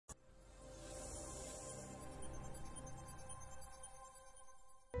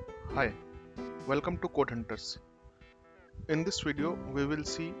Hi, welcome to Codehunters. In this video, we will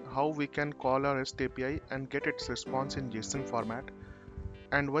see how we can call our REST API and get its response in JSON format.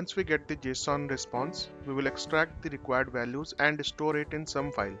 And once we get the JSON response, we will extract the required values and store it in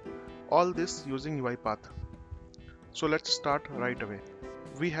some file. All this using UiPath. So let's start right away.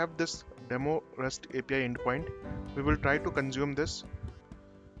 We have this demo REST API endpoint. We will try to consume this.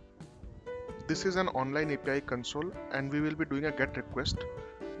 This is an online API console and we will be doing a GET request.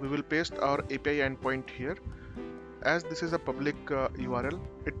 We will paste our API endpoint here. As this is a public URL,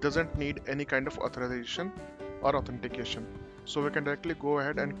 it doesn't need any kind of authorization or authentication. So we can directly go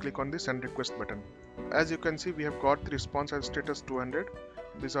ahead and click on the send request button. As you can see, we have got the response as status 200.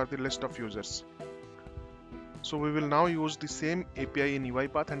 These are the list of users. So we will now use the same API in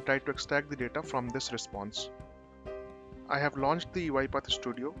UiPath and try to extract the data from this response. I have launched the UiPath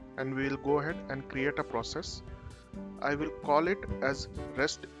Studio and we will go ahead and create a process. I will call it as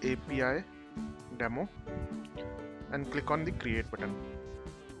REST API demo and click on the create button.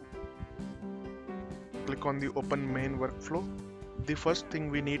 Click on the open main workflow. The first thing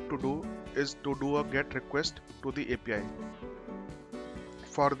we need to do is to do a GET request to the API.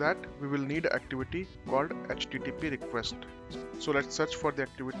 For that, we will need an activity called HTTP request. So let's search for the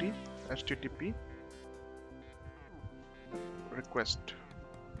activity HTTP request.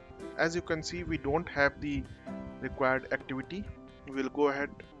 As you can see, we don't have the required activity. We will go ahead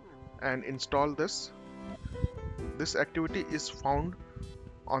and install this. This activity is found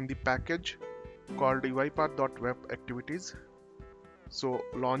on the package called UiPath.web activities. So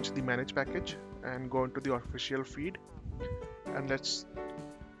launch the manage package and go into the official feed and let's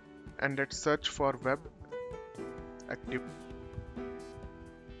search for web active.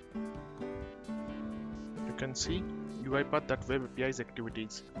 You can see UiPath.web APIs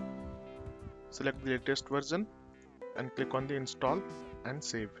activities. Select the latest version and click on the install and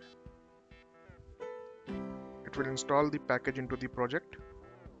save. It will install the package into the project.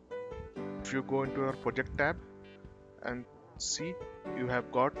 If you go into your project tab and see, you have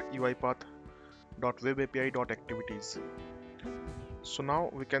got UiPath.web-API.activities. So now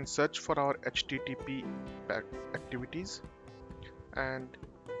we can search for our HTTP activities and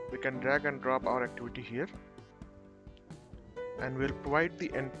we can drag and drop our activity here and we'll provide the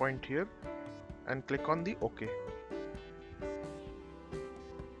endpoint here and click on the OK.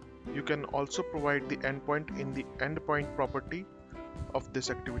 You can also provide the endpoint in the endpoint property of this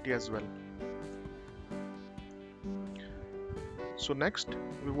activity as well. So next,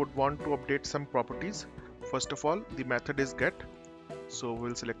 we would want to update some properties. First of all, the method is get. So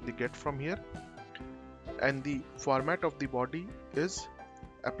we'll select the get from here. And the format of the body is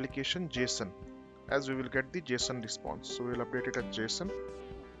application JSON, as we will get the JSON response. So we'll update it as JSON.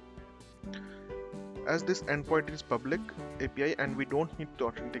 As this endpoint is public API and we don't need to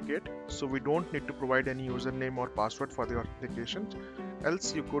authenticate, so we don't need to provide any username or password for the authentication.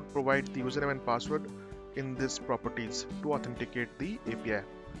 Else you could provide the username and password in these properties to authenticate the API.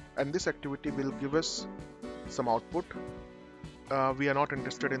 And this activity will give us some output. We are not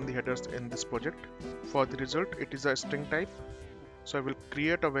interested in the headers in this project. For the result, it is a string type. So I will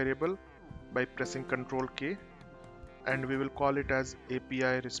create a variable by pressing Ctrl K and we will call it as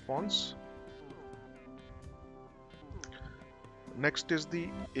API response. Next is the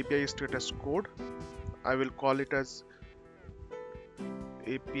API status code. I will call it as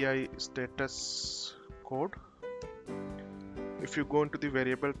API status code. If you go into the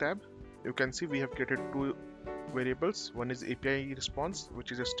variable tab, you can see we have created two variables. One is API response,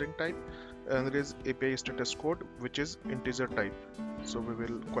 which is a string type, and there is API status code, which is integer type. So we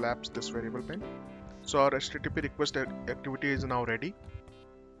will collapse this variable pane. So our HTTP request activity is now ready.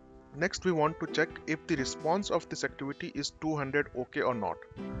 Next, we want to check if the response of this activity is 200 OK or not.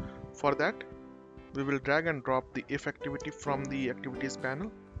 For that, we will drag and drop the if activity from the activities panel.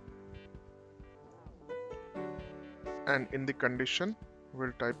 And in the condition,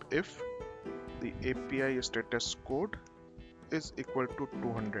 we'll type if the API status code is equal to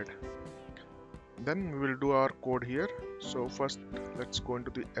 200. Then we will do our code here. So first, let's go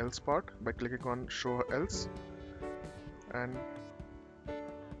into the else part by clicking on show else. And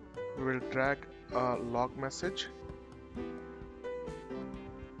we will drag a log message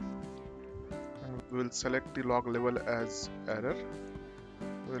and we will select the log level as error.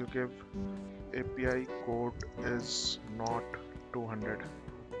 We will give API code is not 200.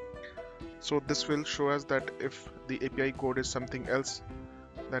 So this will show us that if the API code is something else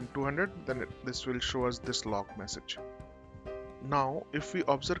than 200, then this will show us this log message. Now, if we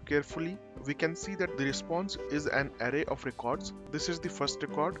observe carefully, we can see that the response is an array of records. This is the first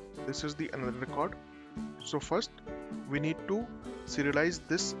record, this is the another record, So first we need to serialize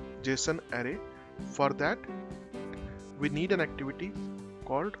this JSON array. For that we need an activity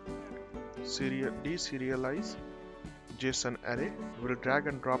called Deserialize JSON array. We'll drag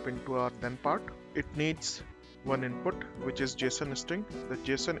and drop into our then part. It needs one input, which is JSON string. The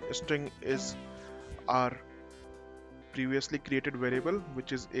JSON string is our previously created variable,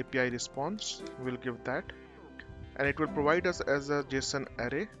 which is API response. We'll give that, and it will provide us as a JSON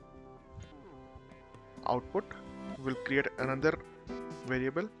array output. We'll create another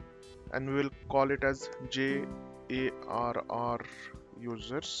variable and we will call it as JARR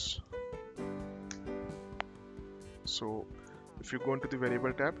users. So if you go into the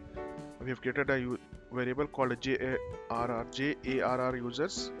variable tab, we have created a variable called JARR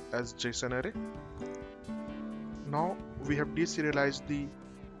users as JSON array. Now we have deserialized the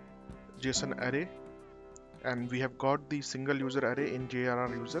JSON array and we have got the single user array in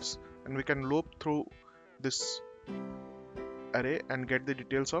JARR users, and we can loop through this array and get the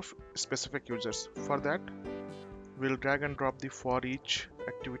details of specific users. For that we'll drag and drop the for each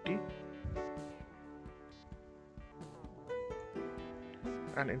activity,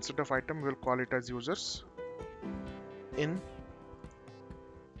 and instead of item we'll call it as users in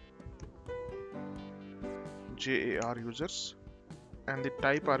JAR users, and the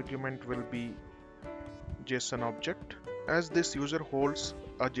type argument will be JSON object. As this user holds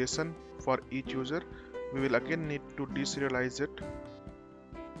a JSON for each user, we will again need to deserialize it.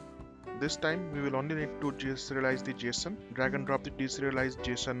 This time we will only need to deserialize the JSON. Drag and drop the deserialized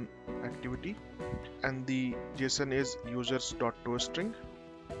JSON activity, and the JSON is users.toString.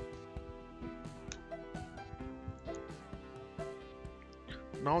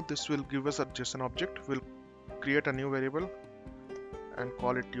 Now this will give us a JSON object. We'll create a new variable and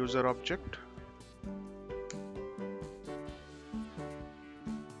call it user object.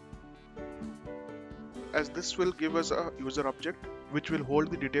 As this will give us a user object which will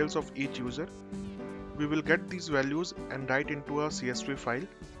hold the details of each user, we will get these values and write into a CSV file.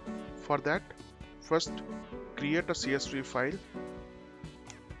 For that, first create a CSV file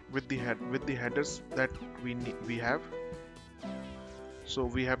with the headers that we have. So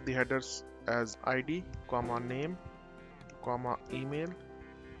we have the headers as ID, name, email,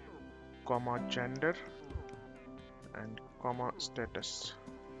 gender, and status.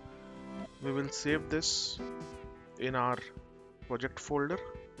 We will save this in our project folder.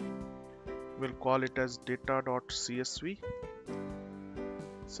 We'll call it as data.csv.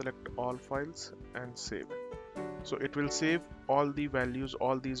 Select all files and save. So it will save all these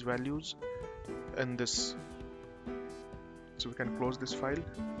values in this. So we can close this file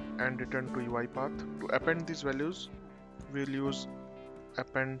and return to UiPath. To append these values, we'll use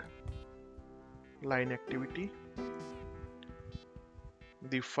append line activity.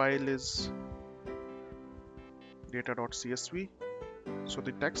 The file is data.csv, so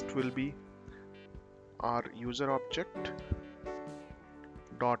the text will be our user object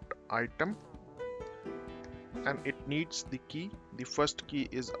dot item, and it needs the key. The first key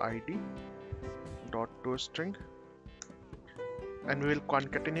is ID dot toString, and we will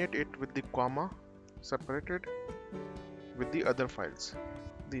concatenate it with the comma separated with the other files.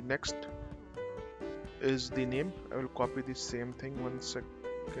 The next is the name. I will copy the same thing once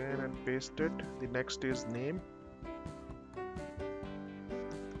again and paste it. The next is name,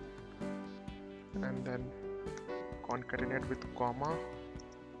 and then concatenate with comma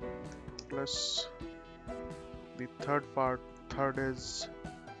plus the third is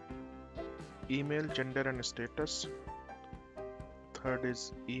email, gender and status. Third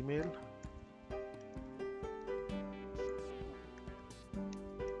is email,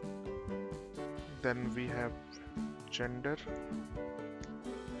 then we have gender,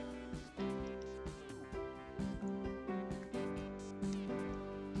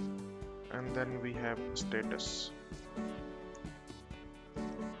 and then we have status.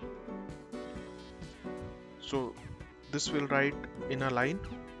 So this will write in a line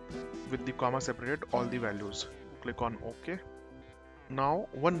with the comma separated all the values. Click on OK. Now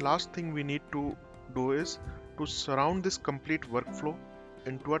one last thing we need to do is to surround this complete workflow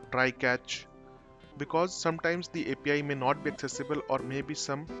into a try catch, because sometimes the API may not be accessible or maybe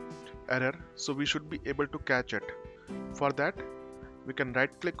some error, so we should be able to catch it. For that we can right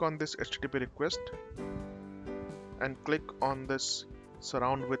click on this HTTP request and click on this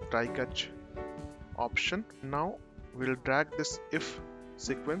surround with try catch option. Now we'll drag this if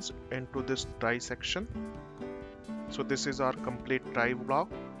sequence into this try section. So this is our complete try block,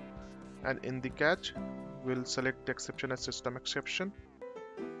 and in the catch we'll select the exception as system exception,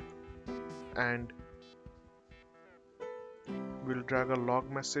 and we'll drag a log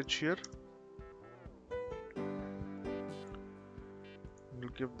message here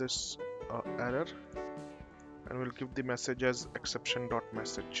give this error, and we'll give the message as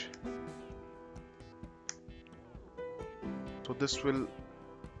exception.message. So this will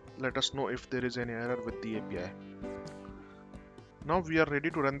let us know if there is any error with the API. Now we are ready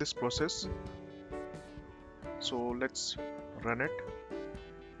to run this process. So let's run it.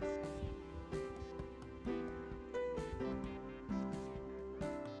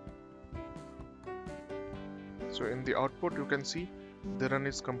 So in the output you can see the run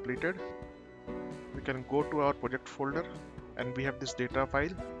is completed. We can go to our project folder and we have this data file.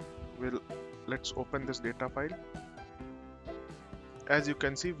 Let's open this data file. As you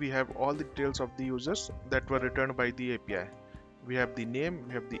can see, we have all the details of the users that were returned by the API. We have the name,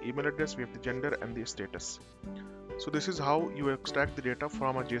 we have the email address, we have the gender and the status. So this is how you extract the data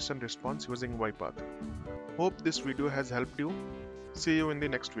from a JSON response using UiPath. Hope this video has helped you. See you in the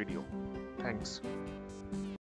next video. Thanks.